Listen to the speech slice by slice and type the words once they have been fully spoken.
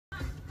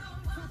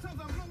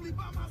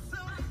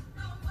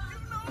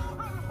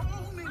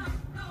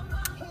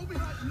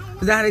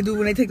Is that how they do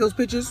when they take those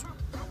pictures?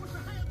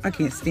 I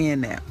can't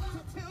stand that.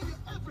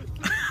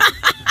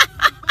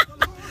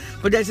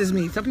 But that's just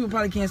me. Some people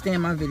probably can't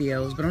stand my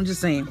videos, but I'm just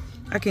saying,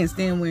 I can't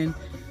stand when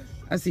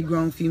I see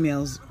grown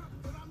females.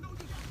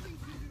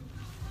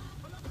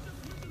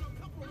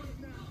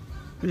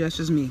 But that's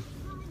just me.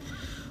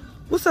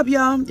 What's up,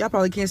 y'all? Y'all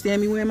probably can't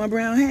stand me wearing my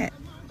brown hat.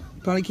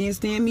 Probably can't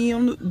stand me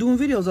on doing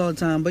videos all the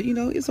time, but you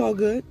know, it's all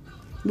good.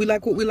 We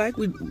like what we like.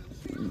 We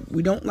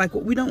don't like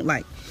what we don't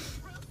like.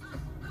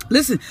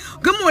 Listen,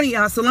 good morning,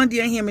 y'all.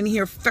 Solandia Hammond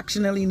here,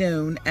 affectionately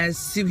known as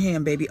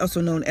Sueham, baby, also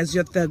known as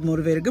your thug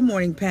motivator. Good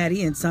morning,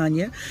 Patty and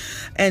Sonia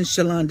and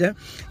Shalonda.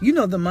 You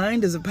know, the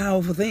mind is a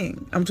powerful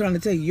thing. I'm trying to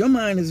tell you, your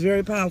mind is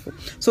very powerful.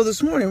 So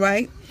this morning,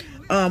 right,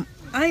 I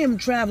am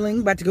traveling,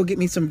 about to go get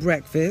me some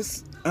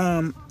breakfast,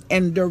 and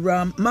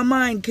my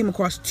mind came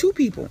across two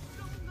people.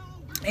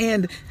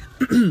 And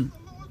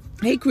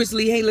hey, Chris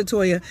Lee, hey,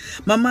 Latoya.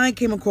 My mind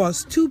came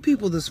across two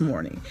people this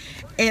morning.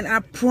 And I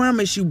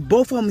promise you,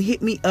 both of them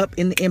hit me up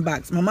in the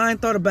inbox. My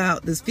mind thought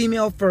about this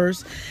female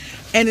first.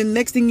 And then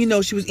next thing you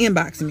know, she was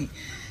inboxing me.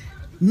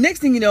 Next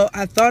thing you know,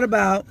 I thought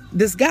about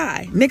this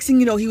guy. Next thing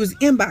you know, he was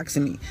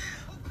inboxing me.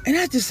 And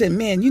I just said,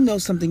 man, you know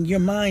something, your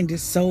mind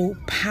is so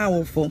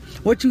powerful.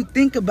 What you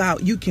think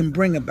about, you can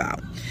bring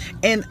about.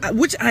 And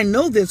which I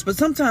know this, but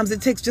sometimes it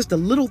takes just the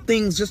little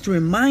things just to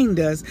remind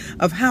us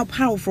of how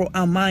powerful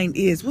our mind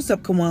is. What's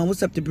up, Kawan?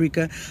 What's up,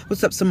 Dabrika?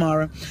 What's up,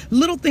 Samara?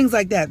 Little things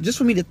like that, just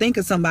for me to think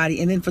of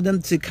somebody and then for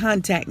them to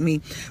contact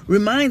me,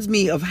 reminds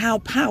me of how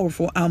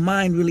powerful our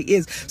mind really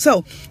is.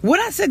 So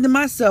what I said to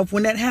myself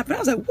when that happened, I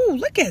was like, whoa,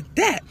 look at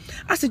that.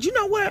 I said, you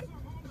know what?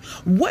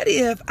 What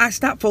if I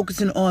stop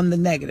focusing on the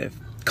negative?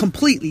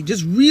 Completely,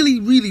 just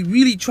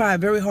really try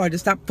very hard to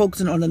stop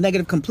focusing on the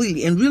negative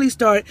completely and really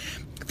start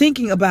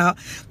thinking about.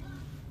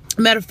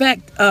 Matter of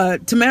fact,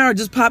 Tamara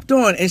just popped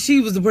on and she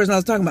was the person I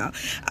was talking about.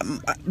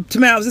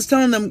 Tamara, I was just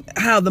telling them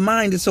how the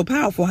mind is so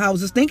powerful. How I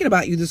was just thinking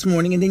about you this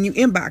morning and then you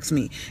inboxed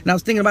me. And I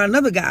was thinking about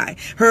another guy,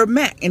 Herb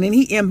Mack, and then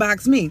he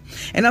inboxed me.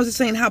 And I was just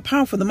saying how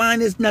powerful the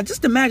mind is. Now,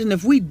 just imagine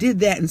if we did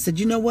that and said,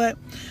 you know what?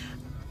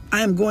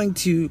 I am going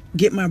to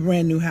get my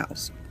brand new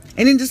house.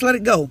 And then just let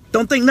it go.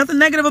 Don't think nothing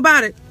negative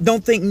about it.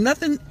 Don't think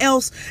nothing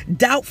else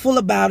doubtful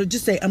about it.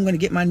 Just say, I'm going to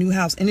get my new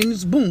house. And then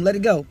just boom, let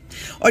it go.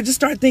 Or just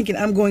start thinking,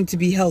 I'm going to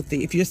be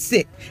healthy if you're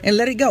sick. And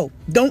let it go.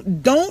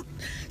 Don't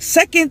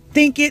second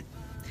think it.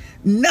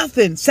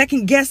 Nothing.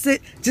 Second guess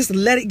it. Just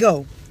let it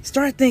go.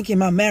 Start thinking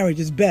my marriage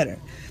is better.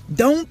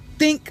 Don't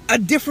think a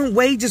different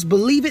way. Just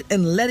believe it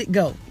and let it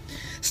go.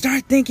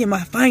 Start thinking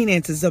my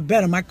finances are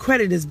better. My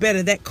credit is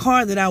better. That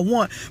car that I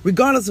want,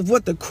 regardless of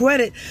what the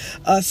credit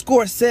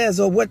score says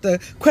or what the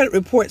credit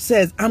report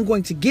says, I'm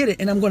going to get it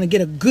and I'm going to get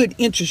a good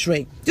interest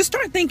rate. Just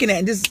start thinking that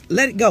and just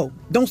let it go.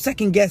 Don't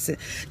second guess it.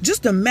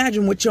 Just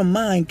imagine what your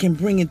mind can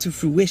bring into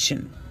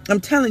fruition. I'm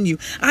telling you,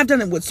 I've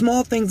done it with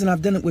small things and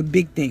I've done it with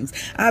big things.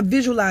 I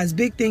visualize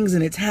big things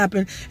and it's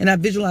happened, and I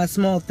visualize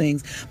small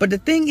things. But the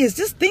thing is,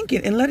 just think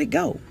it and let it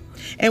go.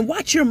 And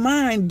watch your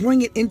mind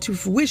bring it into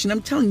fruition.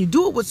 I'm telling you,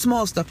 do it with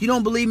small stuff. You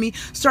don't believe me?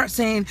 Start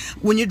saying,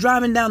 when you're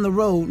driving down the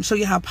road, and show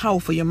you how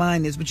powerful your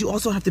mind is. But you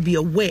also have to be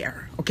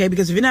aware, okay?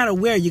 Because if you're not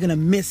aware, you're going to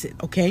miss it,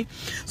 okay?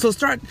 So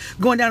start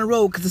going down the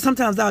road, because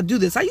sometimes I'll do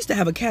this. I used to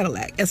have a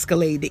Cadillac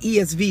Escalade, the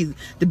ESV,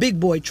 the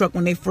big boy truck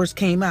when they first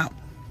came out.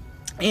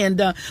 And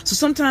so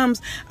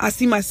sometimes I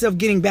see myself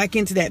getting back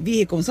into that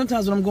vehicle. And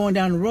sometimes when I'm going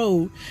down the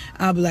road,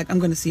 I'll be like, I'm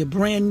going to see a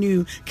brand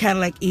new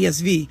Cadillac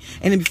ESV.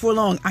 And then before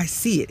long, I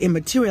see it and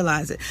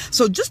materialize it.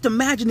 So just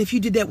imagine if you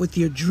did that with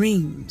your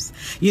dreams.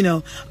 You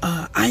know,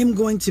 I am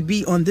going to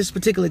be on this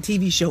particular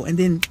TV show. And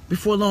then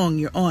before long,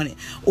 you're on it.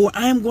 Or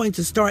I am going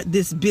to start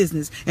this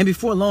business. And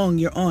before long,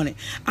 you're on it.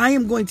 I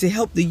am going to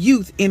help the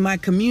youth in my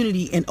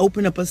community and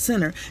open up a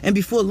center. And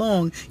before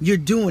long, you're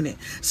doing it.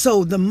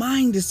 So the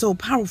mind is so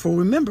powerful.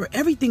 Remember,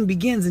 everything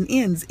begins and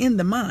ends in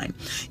the mind.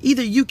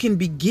 Either you can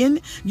begin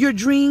your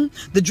dream,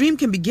 the dream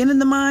can begin in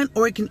the mind,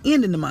 or it can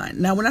end in the mind.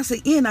 Now, when I say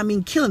end, I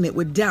mean killing it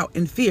with doubt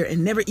and fear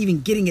and never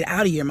even getting it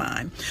out of your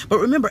mind. But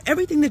remember,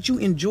 everything that you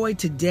enjoy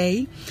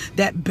today,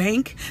 that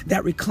bank,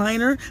 that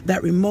recliner,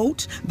 that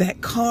remote, that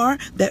car,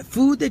 that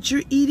food that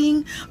you're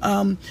eating,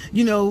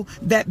 you know,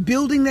 that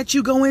building that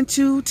you go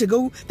into to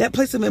go, that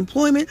place of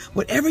employment,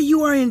 whatever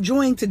you are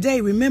enjoying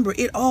today, remember,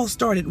 it all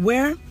started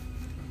where?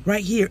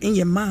 Right here in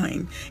your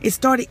mind. It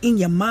started in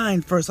your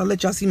mind first. I'll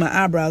let y'all see my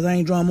eyebrows. I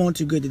ain't drawing them on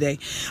too good today.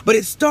 But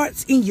it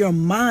starts in your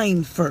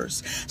mind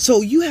first.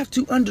 So you have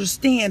to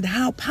understand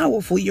how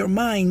powerful your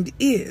mind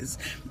is.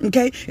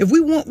 Okay? If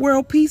we want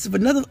world peace, if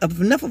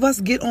enough of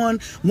us get on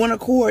one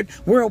accord,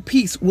 world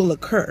peace will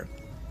occur.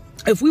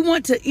 If we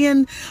want to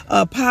end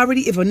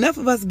poverty, if enough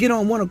of us get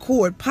on one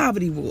accord,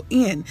 poverty will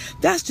end.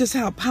 That's just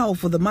how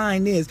powerful the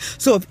mind is.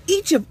 So if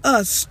each of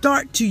us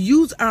start to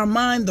use our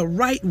mind the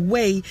right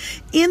way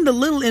in the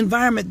little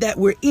environment that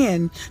we're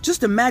in,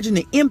 just imagine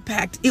the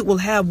impact it will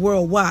have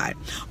worldwide.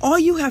 All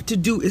you have to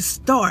do is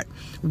start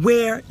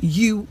where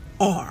you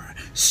are.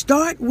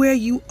 Start where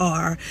you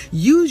are.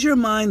 Use your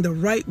mind the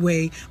right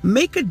way.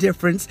 Make a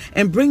difference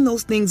and bring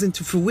those things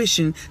into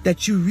fruition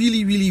that you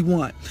really, really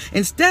want.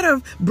 Instead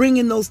of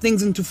bringing those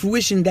things into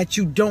fruition that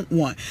you don't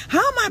want. How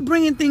am I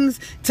bringing things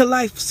to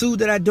life, Sue,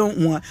 that I don't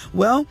want?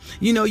 Well,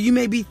 you know, you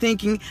may be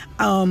thinking,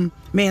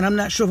 man, I'm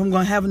not sure if I'm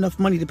going to have enough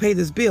money to pay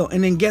this bill.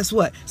 And then guess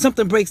what?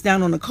 Something breaks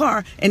down on the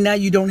car and now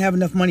you don't have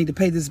enough money to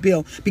pay this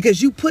bill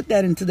because you put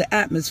that into the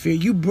atmosphere.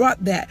 You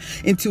brought that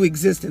into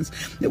existence.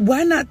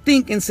 Why not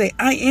think and say,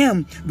 I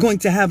am going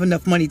to have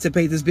enough money to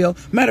pay this bill.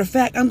 Matter of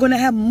fact, I'm going to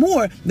have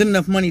more than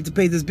enough money to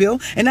pay this bill.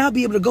 And I'll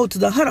be able to go to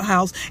the Huddle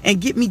House and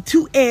get me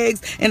 2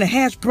 eggs and a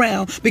hash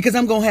brown because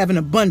I'm going to have an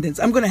abundance.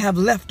 I'm going to have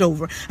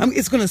leftover.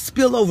 It's going to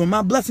spill over.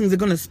 My blessings are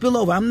going to spill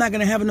over. I'm not going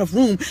to have enough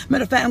room.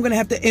 Matter of fact, I'm going to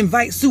have to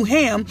invite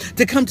Sueham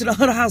to come to the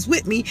Huddle House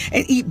with me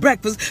and eat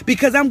breakfast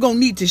because I'm going to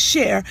need to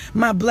share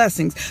my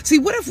blessings. See,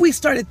 what if we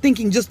started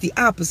thinking just the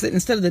opposite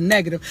instead of the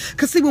negative?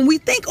 Because see, when we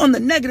think on the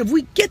negative,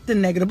 we get the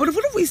negative. But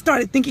what if we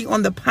started thinking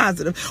on the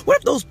positive? What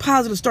if those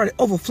positives started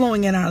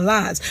overflowing in our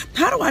lives?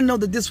 How do I know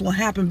that this will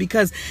happen?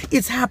 Because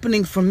it's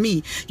happening for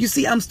me. You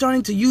see, I'm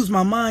starting to use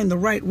my mind the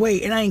right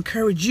way, and I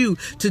encourage you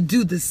to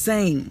do the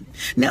same.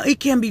 Now,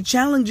 it can be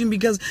challenging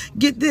because,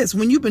 get this,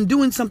 when you've been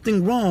doing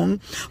something wrong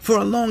for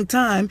a long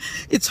time,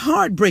 it's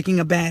hard breaking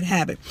a bad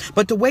habit.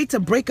 But the way to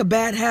break a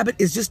bad habit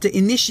is just to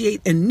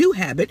initiate a new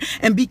habit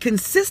and be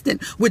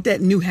consistent with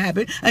that new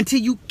habit until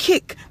you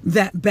kick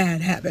that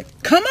bad habit.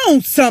 Come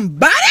on,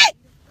 somebody!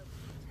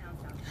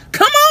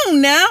 Come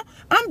on now.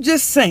 I'm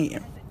just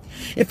saying.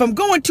 If I'm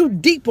going too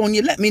deep on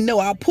you, let me know.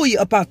 I'll pull you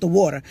up out the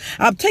water.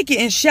 I'll take you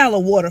in shallow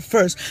water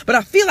first. But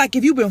I feel like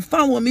if you've been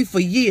following me for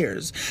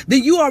years,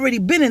 then you already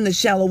been in the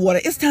shallow water.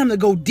 It's time to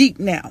go deep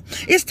now.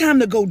 It's time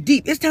to go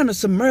deep. It's time to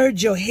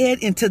submerge your head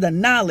into the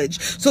knowledge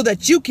so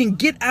that you can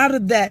get out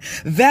of that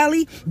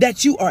valley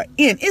that you are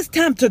in. It's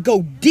time to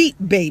go deep,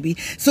 baby,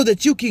 so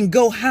that you can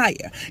go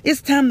higher.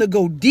 It's time to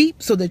go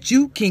deep so that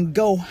you can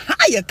go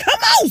higher. Come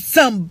on,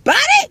 somebody.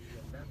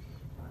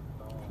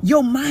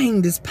 Your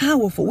mind is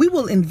powerful. We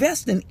will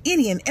invest in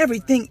any and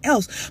everything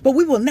else, but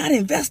we will not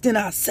invest in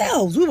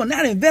ourselves. We will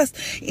not invest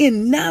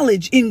in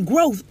knowledge, in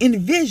growth, in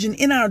vision,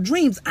 in our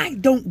dreams. I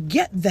don't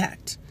get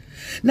that.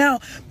 Now,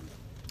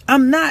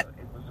 I'm not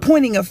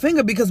pointing a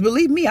finger because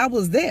believe me, I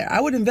was there.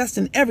 I would invest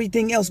in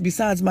everything else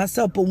besides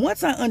myself. But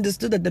once I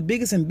understood that the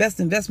biggest and best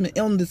investment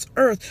on this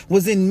earth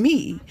was in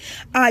me,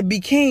 I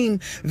became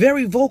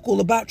very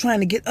vocal about trying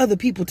to get other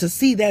people to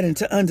see that and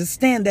to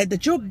understand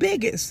that your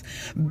biggest,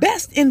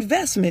 best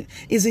investment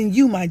is in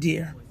you, my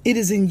dear. It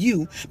is in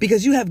you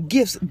because you have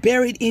gifts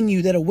buried in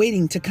you that are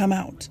waiting to come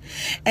out.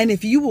 And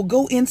if you will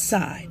go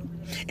inside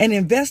and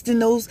invest in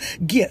those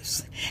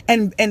gifts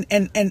and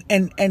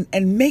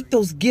make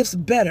those gifts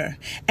better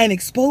and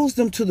expose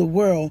them to the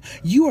world,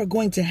 you are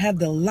going to have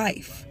the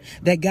life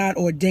that God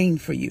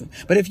ordained for you.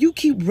 But if you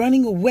keep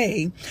running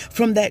away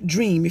from that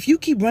dream, if you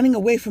keep running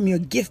away from your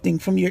gifting,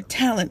 from your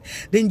talent,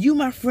 then you,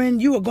 my friend,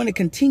 you are going to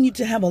continue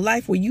to have a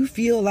life where you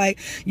feel like,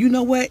 you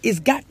know what, it's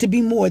got to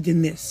be more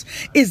than this.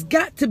 It's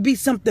got to be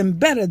something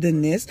better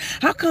than this.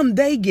 How come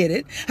they get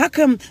it? How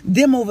come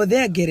them over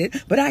there get it,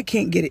 but I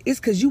can't get it? It's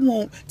because you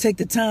won't take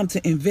the time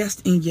to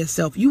invest in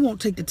yourself. You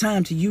won't take the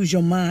time to use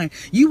your mind.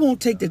 You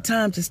won't take the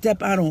time to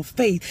step out on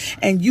faith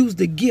and use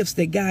the gifts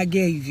that God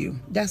gave you.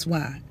 That's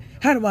why.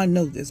 How do I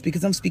know this?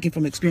 Because I'm speaking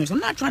from experience. I'm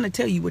not trying to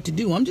tell you what to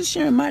do. I'm just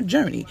sharing my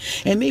journey.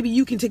 And maybe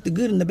you can take the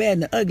good and the bad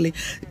and the ugly,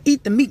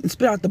 eat the meat and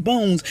spit out the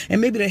bones, and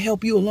maybe it'll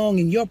help you along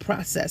in your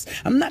process.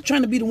 I'm not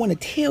trying to be the one to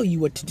tell you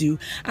what to do.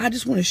 I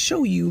just want to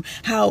show you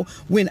how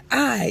when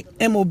I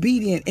am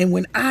obedient and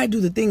when I do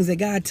the things that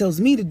God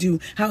tells me to do,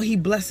 how he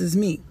blesses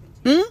me.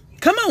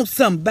 Come on,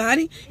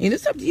 somebody. And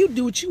it's up to you to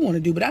do what you want to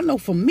do. But I know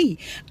for me,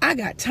 I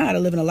got tired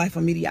of living a life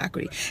of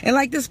mediocrity. And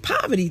like this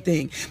poverty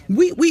thing,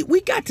 we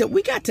got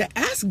to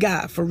ask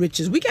God for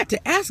riches. We got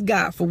to ask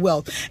God for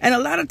wealth. And a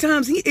lot of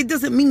times it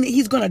doesn't mean that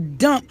he's going to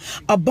dump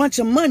a bunch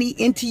of money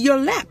into your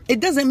lap. It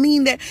doesn't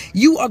mean that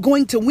you are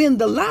going to win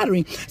the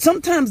lottery.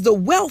 Sometimes the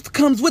wealth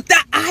comes with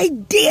the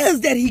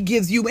ideas that he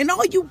gives you. And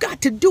all you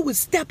got to do is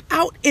step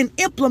out and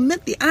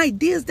implement the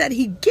ideas that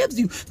he gives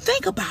you.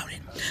 Think about it.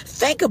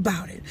 Think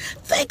about it.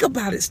 Think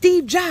about it.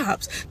 Steve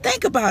Jobs.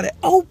 Think about it.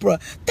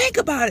 Oprah. Think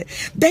about it.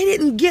 They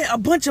didn't get a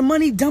bunch of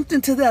money dumped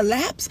into their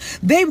laps.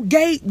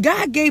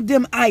 God gave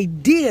them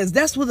ideas.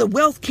 That's where the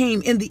wealth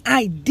came, in the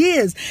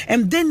ideas.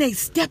 And then they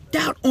stepped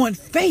out on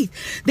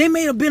faith. They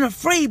may have been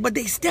afraid, but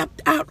they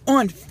stepped out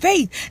on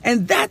faith.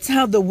 And that's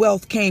how the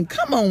wealth came.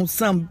 Come on,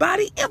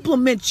 somebody.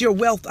 Implement your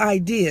wealth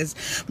ideas.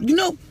 You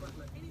know,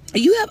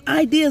 you have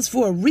ideas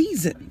for a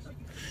reason.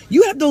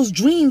 You have those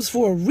dreams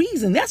for a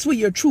reason. That's where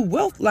your true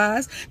wealth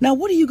lies. Now,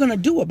 what are you going to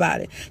do about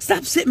it?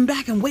 Stop sitting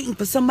back and waiting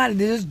for somebody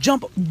to just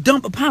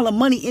dump a pile of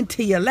money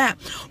into your lap,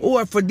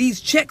 or for these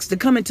checks to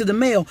come into the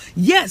mail.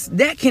 Yes,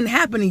 that can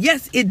happen.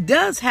 Yes, it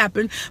does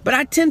happen. But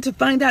I tend to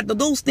find out that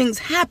those things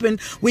happen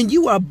when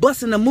you are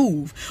busting a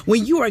move,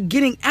 when you are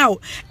getting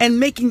out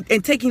and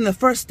taking the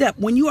first step,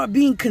 when you are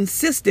being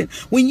consistent,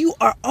 when you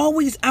are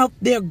always out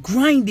there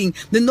grinding.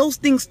 Then those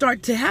things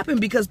start to happen,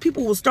 because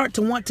people will start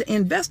to want to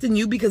invest in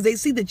you because they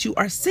see that you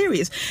are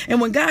serious.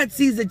 And when God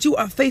sees that you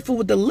are faithful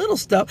with the little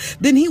stuff,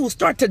 then he will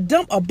start to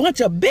dump a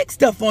bunch of big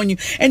stuff on you.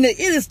 And it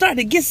is starting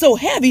to get so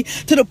heavy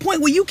to the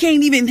point where you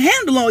can't even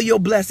handle all your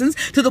blessings,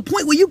 to the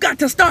point where you got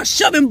to start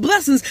shoving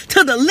blessings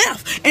to the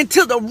left and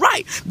to the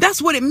right.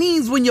 That's what it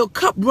means when your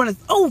cup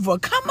runneth over.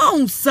 Come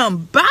on,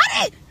 somebody.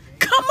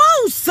 Come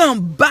on,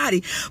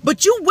 somebody.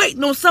 But you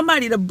waiting on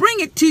somebody to bring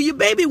it to you,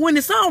 baby, when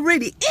it's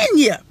already in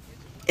you.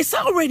 It's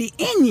already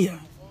in you.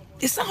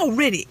 It's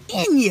already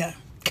in you.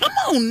 Come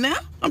on now.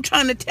 I'm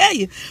trying to tell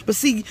you. But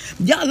see,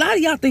 y'all, a lot of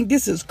y'all think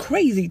this is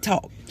crazy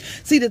talk.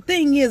 See, the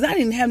thing is, I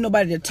didn't have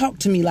nobody to talk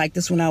to me like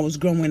this when I was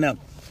growing up.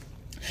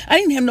 I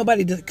didn't have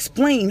nobody to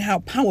explain how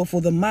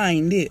powerful the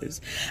mind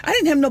is. I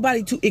didn't have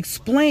nobody to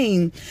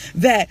explain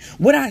that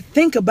what I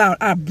think about,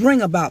 I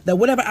bring about. That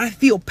whatever I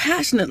feel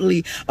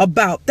passionately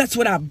about, that's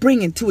what I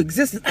bring into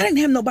existence. I didn't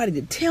have nobody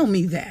to tell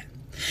me that.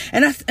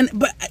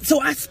 So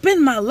I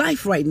spend my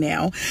life right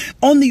now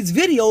on these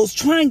videos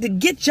trying to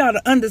get y'all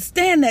to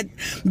understand that,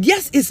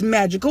 yes, it's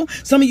magical.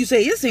 Some of you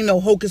say, this ain't no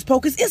hocus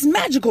pocus. It's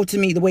magical to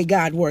me, the way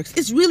God works.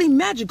 It's really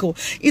magical.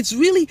 It's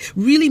really,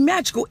 really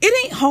magical. It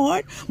ain't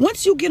hard.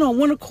 Once you get on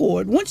one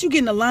accord, once you get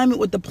in alignment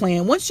with the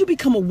plan, once you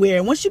become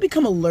aware, once you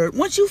become alert,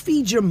 once you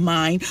feed your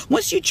mind,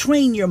 once you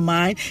train your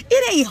mind,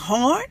 it ain't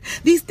hard.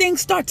 These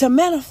things start to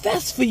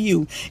manifest for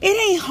you.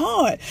 It ain't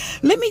hard.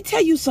 Let me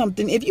tell you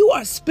something. If you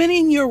are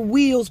spinning your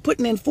wheel,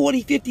 putting in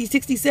 40, 50,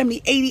 60,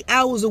 70, 80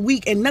 hours a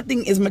week, and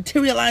nothing is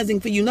materializing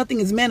for you, nothing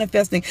is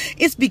manifesting,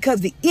 it's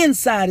because the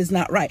inside is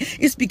not right.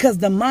 It's because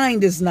the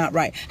mind is not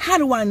right. How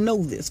do I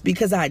know this?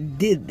 Because I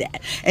did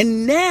that.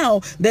 And now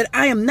that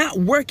I am not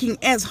working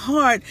as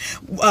hard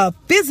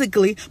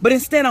physically, but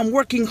instead I'm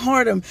working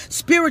harder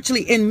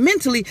spiritually and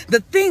mentally,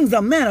 the things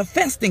are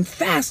manifesting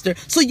faster.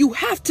 So you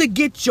have to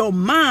get your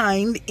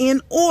mind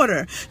in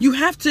order. You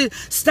have to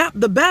stop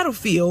the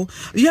battlefield.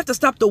 You have to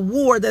stop the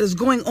war that is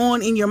going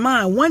on in your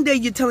mind. One day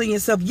you're telling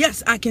yourself,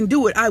 yes, I can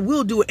do it. I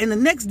will do it. And the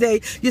next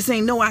day you're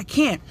saying, no, I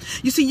can't.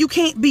 You see, you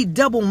can't be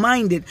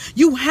double-minded.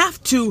 You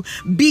have to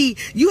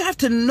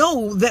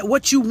know that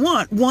what you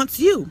want wants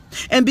you.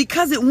 And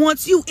because it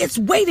wants you, it's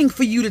waiting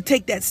for you to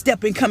take that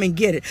step and come and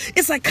get it.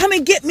 It's like, come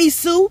and get me,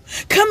 Sue.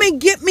 Come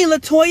and get me,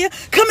 Latoya.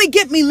 Come and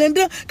get me,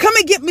 Linda. Come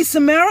and get me,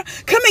 Samara.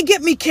 Come and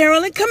get me,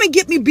 Carolyn. Come and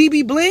get me,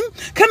 BB Bling.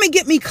 Come and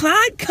get me,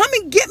 Clyde. Come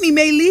and get me,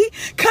 May Lee.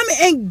 Come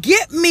and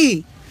get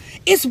me.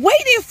 It's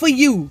waiting for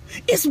you.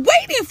 It's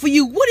waiting for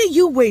you. What are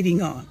you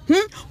waiting on?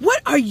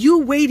 What are you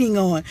waiting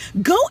on?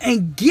 Go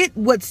and get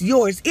what's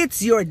yours.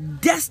 It's your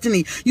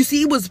destiny. You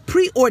see, it was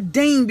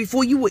preordained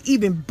before you were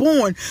even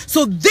born.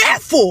 So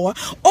therefore,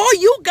 all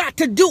you got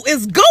to do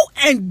is go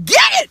and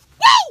get it.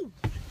 Woo!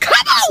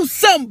 Come on,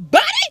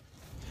 somebody.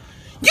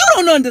 You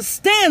don't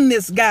understand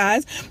this,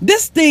 guys.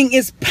 This thing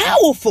is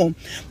powerful.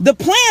 The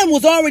plan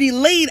was already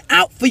laid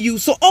out for you.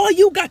 So all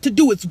you got to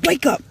do is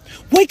wake up.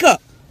 Wake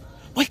up.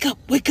 Wake up,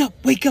 wake up,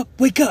 wake up,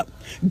 wake up.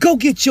 Go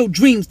get your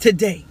dreams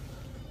today.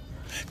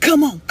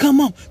 Come on, come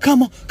on,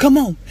 come on, come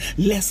on.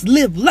 Let's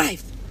live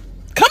life.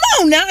 Come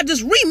on now, I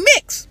just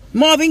remix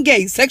Marvin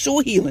Gaye's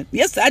Sexual Healing.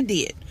 Yes, I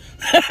did.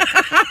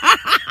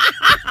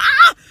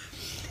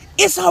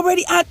 It's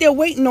already out there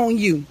waiting on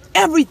you.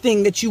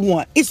 Everything that you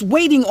want, it's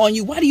waiting on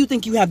you. Why do you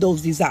think you have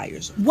those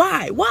desires?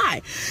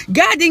 Why?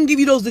 God didn't give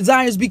you those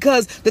desires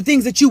because the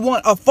things that you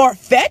want are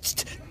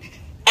far-fetched.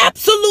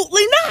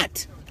 Absolutely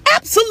not.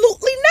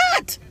 Absolutely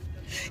not.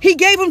 He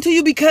gave them to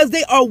you because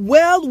they are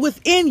well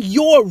within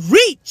your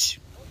reach.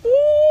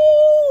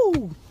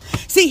 Ooh.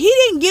 See, he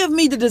didn't give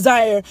me the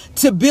desire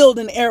to build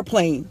an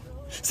airplane.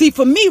 See,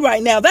 for me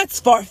right now, that's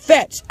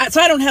far-fetched.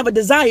 So I don't have a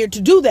desire to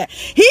do that.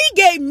 He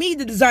gave me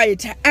the desire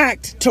to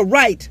act, to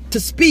write, to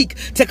speak,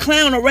 to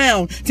clown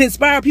around, to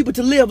inspire people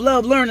to live,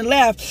 love, learn, and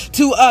laugh,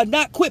 to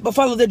not quit but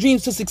follow their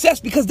dreams to success,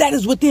 because that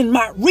is within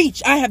my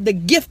reach. I have the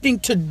gifting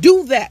to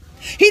do that.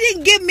 He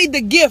didn't give me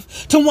the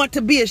gift to want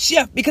to be a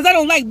chef because I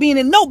don't like being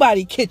in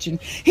nobody's kitchen.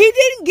 He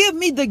didn't give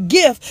me the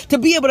gift to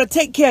be able to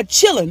take care of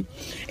children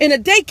in a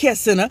daycare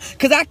center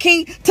because I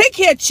can't take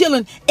care of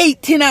children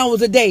 8-10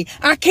 hours a day.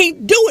 I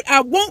can't do it.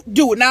 I won't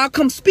do it. Now I'll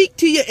come speak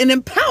to you and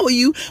empower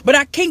you, but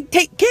I can't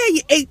take care of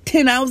you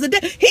 8-10 hours a day.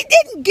 He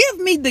didn't give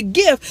me the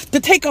gift to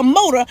take a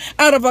motor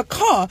out of a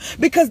car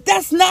because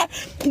that's not...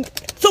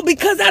 So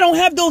because I don't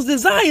have those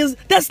desires,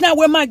 that's not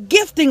where my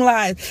gifting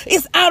lies.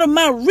 It's out of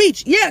my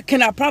reach. Yeah,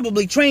 can I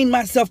probably train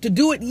myself to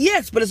do it?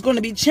 Yes, but it's going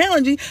to be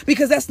challenging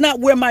because that's not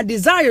where my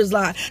desires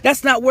lie.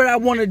 That's not where I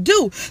want to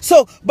do.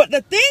 So, but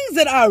the things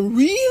that I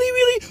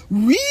really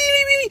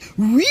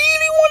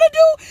want to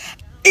do,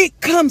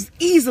 It comes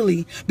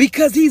easily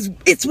because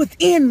it's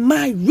within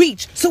my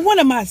reach. So what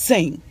am I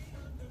saying?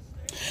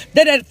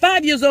 That at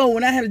 5 years old,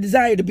 when I had a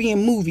desire to be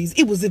in movies,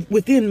 it was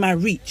within my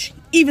reach.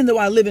 Even though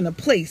I live in a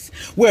place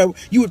where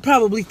you would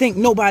probably think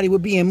nobody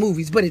would be in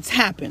movies, but it's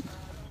happened.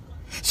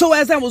 So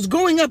as I was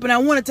growing up and I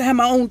wanted to have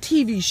my own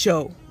TV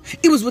show,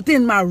 it was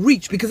within my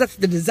reach because that's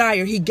the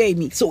desire he gave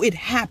me. So it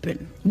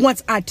happened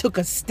once I took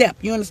a step.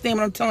 You understand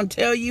what I'm trying to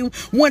tell you?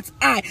 Once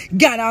I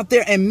got out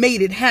there and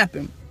made it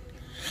happen.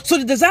 So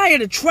the desire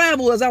to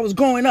travel as I was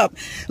growing up,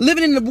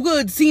 living in the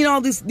woods, seeing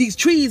all these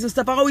trees and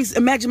stuff, I always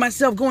imagined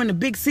myself going to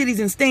big cities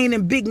and staying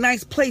in big,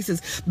 nice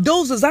places.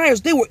 Those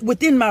desires, they were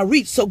within my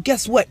reach. So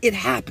guess what? It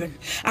happened.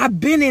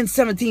 I've been in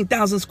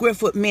 17,000 square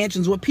foot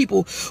mansions where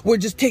people were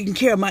just taking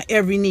care of my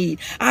every need.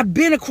 I've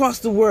been across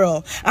the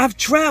world. I've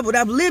traveled.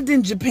 I've lived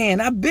in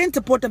Japan. I've been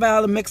to Puerto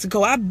Vallarta,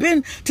 Mexico. I've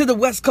been to the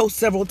West Coast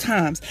several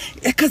times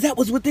because that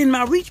was within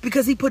my reach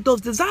because he put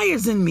those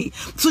desires in me.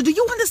 So do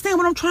you understand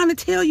what I'm trying to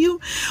tell you?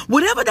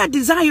 Whatever that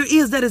desire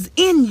is that is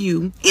in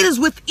you, it is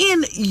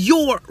within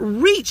your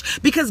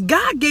reach because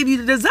God gave you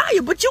the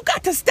desire, but you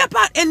got to step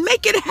out and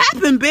make it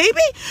happen,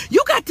 baby.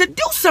 You got to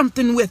do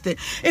something with it.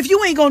 If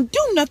you ain't gonna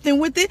do nothing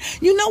with it,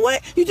 you know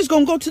what? You're just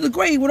gonna go to the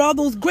grave with all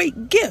those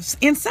great gifts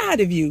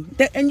inside of you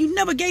and you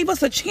never gave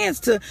us a chance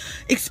to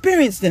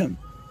experience them.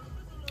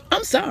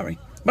 I'm sorry,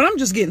 but I'm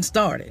just getting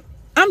started.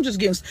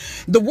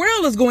 The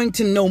world is going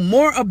to know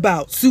more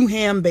about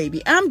Sueham,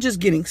 baby. I'm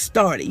just getting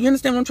started. You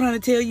understand what I'm trying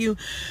to tell you?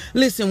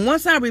 Listen,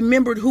 once I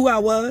remembered who I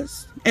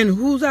was and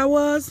whose I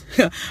was,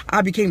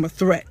 I became a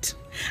threat.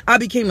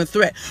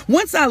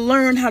 Once I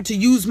learned how to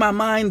use my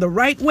mind the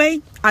right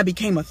way, I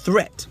became a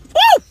threat.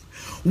 Woo!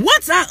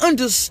 Once I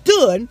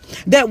understood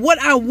that what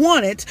I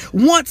wanted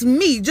wants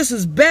me just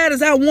as bad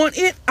as I want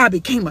it, I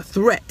became a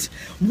threat.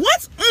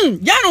 Once,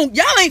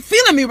 y'all ain't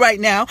feeling me right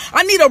now.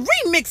 I need a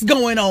remix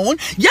going on.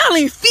 Y'all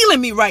ain't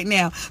feeling me right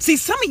now. See,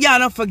 some of y'all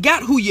done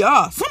forgot who you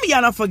are. Some of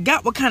y'all done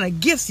forgot what kind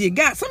of gifts you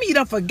got. Some of you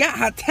done forgot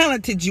how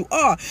talented you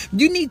are.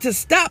 You need to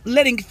stop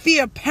letting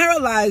fear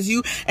paralyze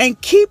you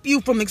and keep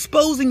you from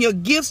exposing your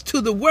gifts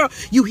to the world.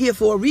 You here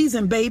for a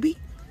reason, baby.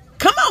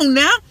 Come on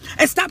now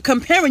and stop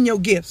comparing your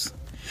gifts.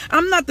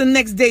 I'm not the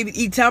next David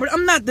E. Talbot.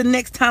 I'm not the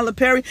next Tyler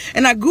Perry.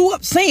 And I grew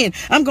up saying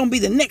I'm going to be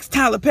the next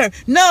Tyler Perry.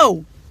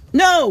 No.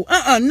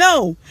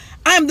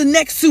 I'm the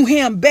next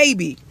Sueham,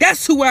 baby.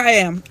 That's who I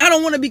am. I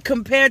don't want to be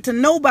compared to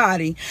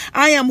nobody.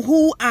 I am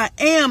who I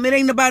am. It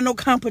ain't about no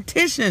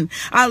competition.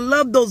 I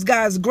love those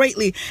guys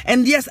greatly.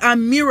 And yes, I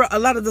mirror a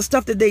lot of the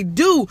stuff that they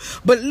do.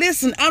 But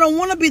listen, I don't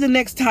want to be the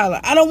next Tyler.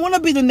 I don't want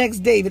to be the next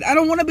David. I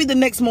don't want to be the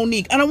next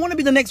Monique. I don't want to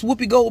be the next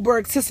Whoopi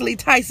Goldberg, Cicely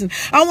Tyson.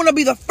 I want to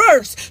be the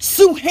first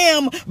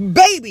Sueham,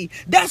 baby.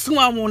 That's who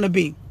I want to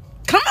be.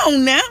 Come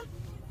on now.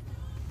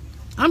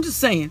 I'm just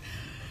saying.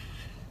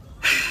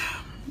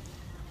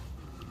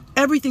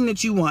 Everything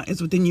that you want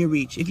is within your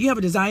reach. If you have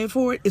a desire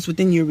for it, it's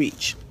within your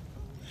reach.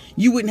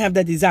 You wouldn't have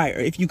that desire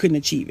if you couldn't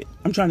achieve it.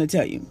 I'm trying to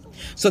tell you.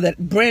 So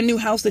that brand new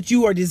house that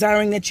you are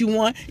desiring that you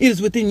want, it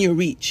is within your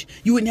reach.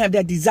 You wouldn't have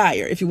that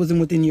desire if it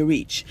wasn't within your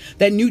reach.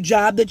 That new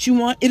job that you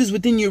want, it is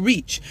within your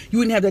reach. You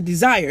wouldn't have that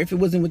desire if it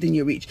wasn't within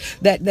your reach.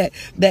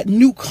 That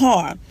new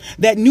car,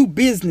 that new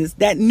business,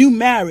 that new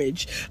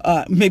marriage,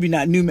 maybe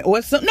not new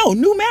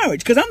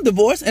marriage, because I'm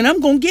divorced and I'm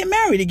going to get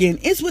married again.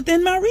 It's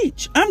within my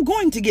reach. I'm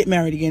going to get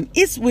married again.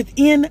 It's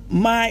within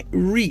my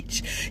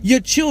reach. Your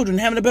children,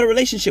 having a better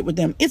relationship with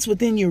them, it's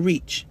within your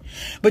reach.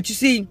 But you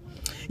see,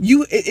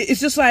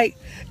 it's just like,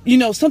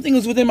 something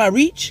is within my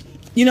reach.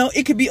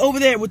 It could be over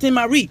there within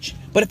my reach.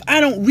 But if I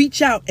don't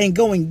reach out and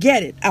go and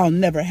get it, I'll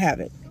never have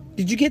it.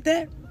 Did you get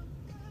that?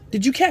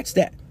 Did you catch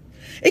that?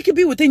 It could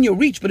be within your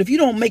reach, but if you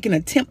don't make an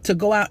attempt to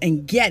go out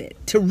and get it,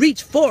 to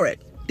reach for it,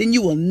 then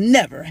you will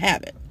never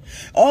have it.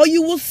 All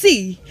you will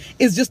see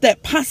is just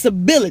that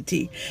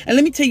possibility. And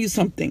let me tell you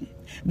something.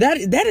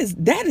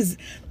 That's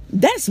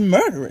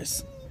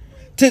murderous.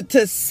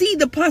 To see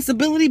the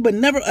possibility but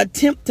never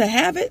attempt to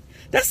have it,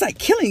 that's like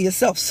killing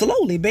yourself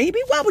slowly, baby.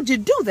 Why would you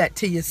do that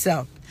to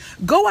yourself?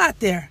 Go out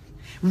there,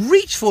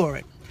 reach for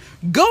it.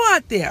 Go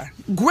out there,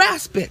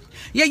 grasp it.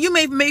 Yeah, you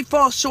may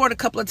fall short a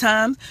couple of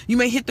times. You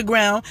may hit the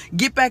ground,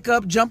 get back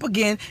up, jump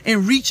again,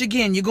 and reach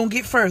again. You're going to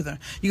get further.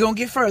 You're going to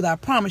get further, I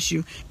promise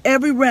you.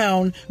 Every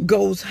round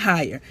goes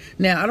higher.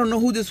 Now, I don't know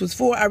who this was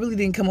for. I really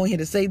didn't come on here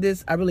to say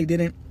this. I really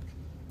didn't.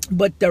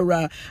 But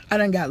I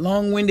done got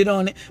long-winded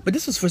on it. But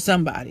this was for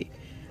somebody.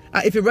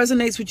 If it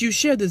resonates with you,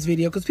 share this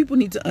video because people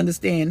need to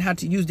understand how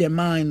to use their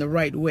mind the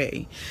right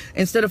way.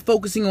 Instead of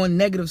focusing on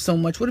negative so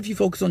much, what if you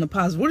focus on the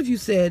positive? What if you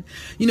said,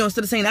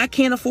 instead of saying, I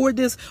can't afford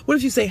this, what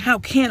if you say, how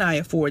can I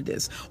afford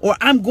this? Or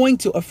I'm going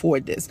to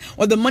afford this.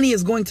 Or the money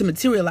is going to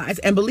materialize,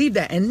 and believe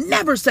that and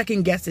never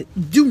second guess it.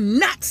 Do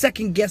not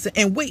second guess it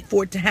and wait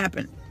for it to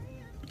happen.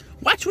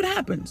 Watch what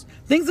happens.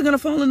 Things are going to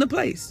fall into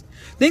place.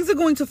 Things are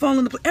going to fall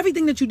into place.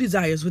 Everything that you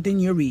desire is within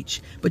your reach,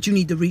 but you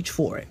need to reach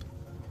for it.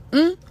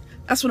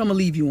 That's what I'm going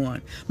to leave you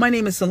on. My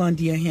name is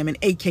Salandia Hammond,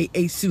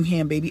 a.k.a.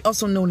 Sueham, baby,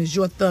 also known as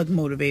your thug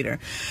motivator.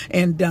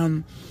 And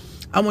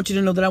I want you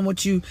to know that I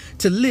want you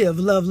to live,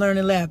 love, learn,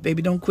 and laugh,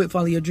 baby. Don't quit.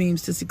 Follow your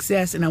dreams to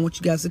success. And I want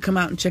you guys to come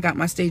out and check out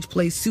my stage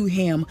plays,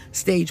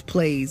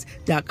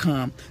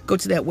 sueham.stageplays.com. Go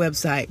to that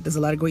website. There's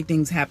a lot of great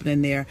things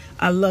happening there.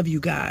 I love you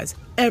guys.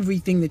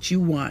 Everything that you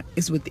want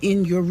is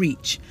within your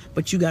reach,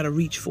 but you got to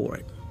reach for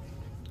it.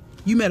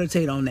 You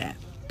meditate on that.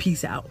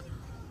 Peace out.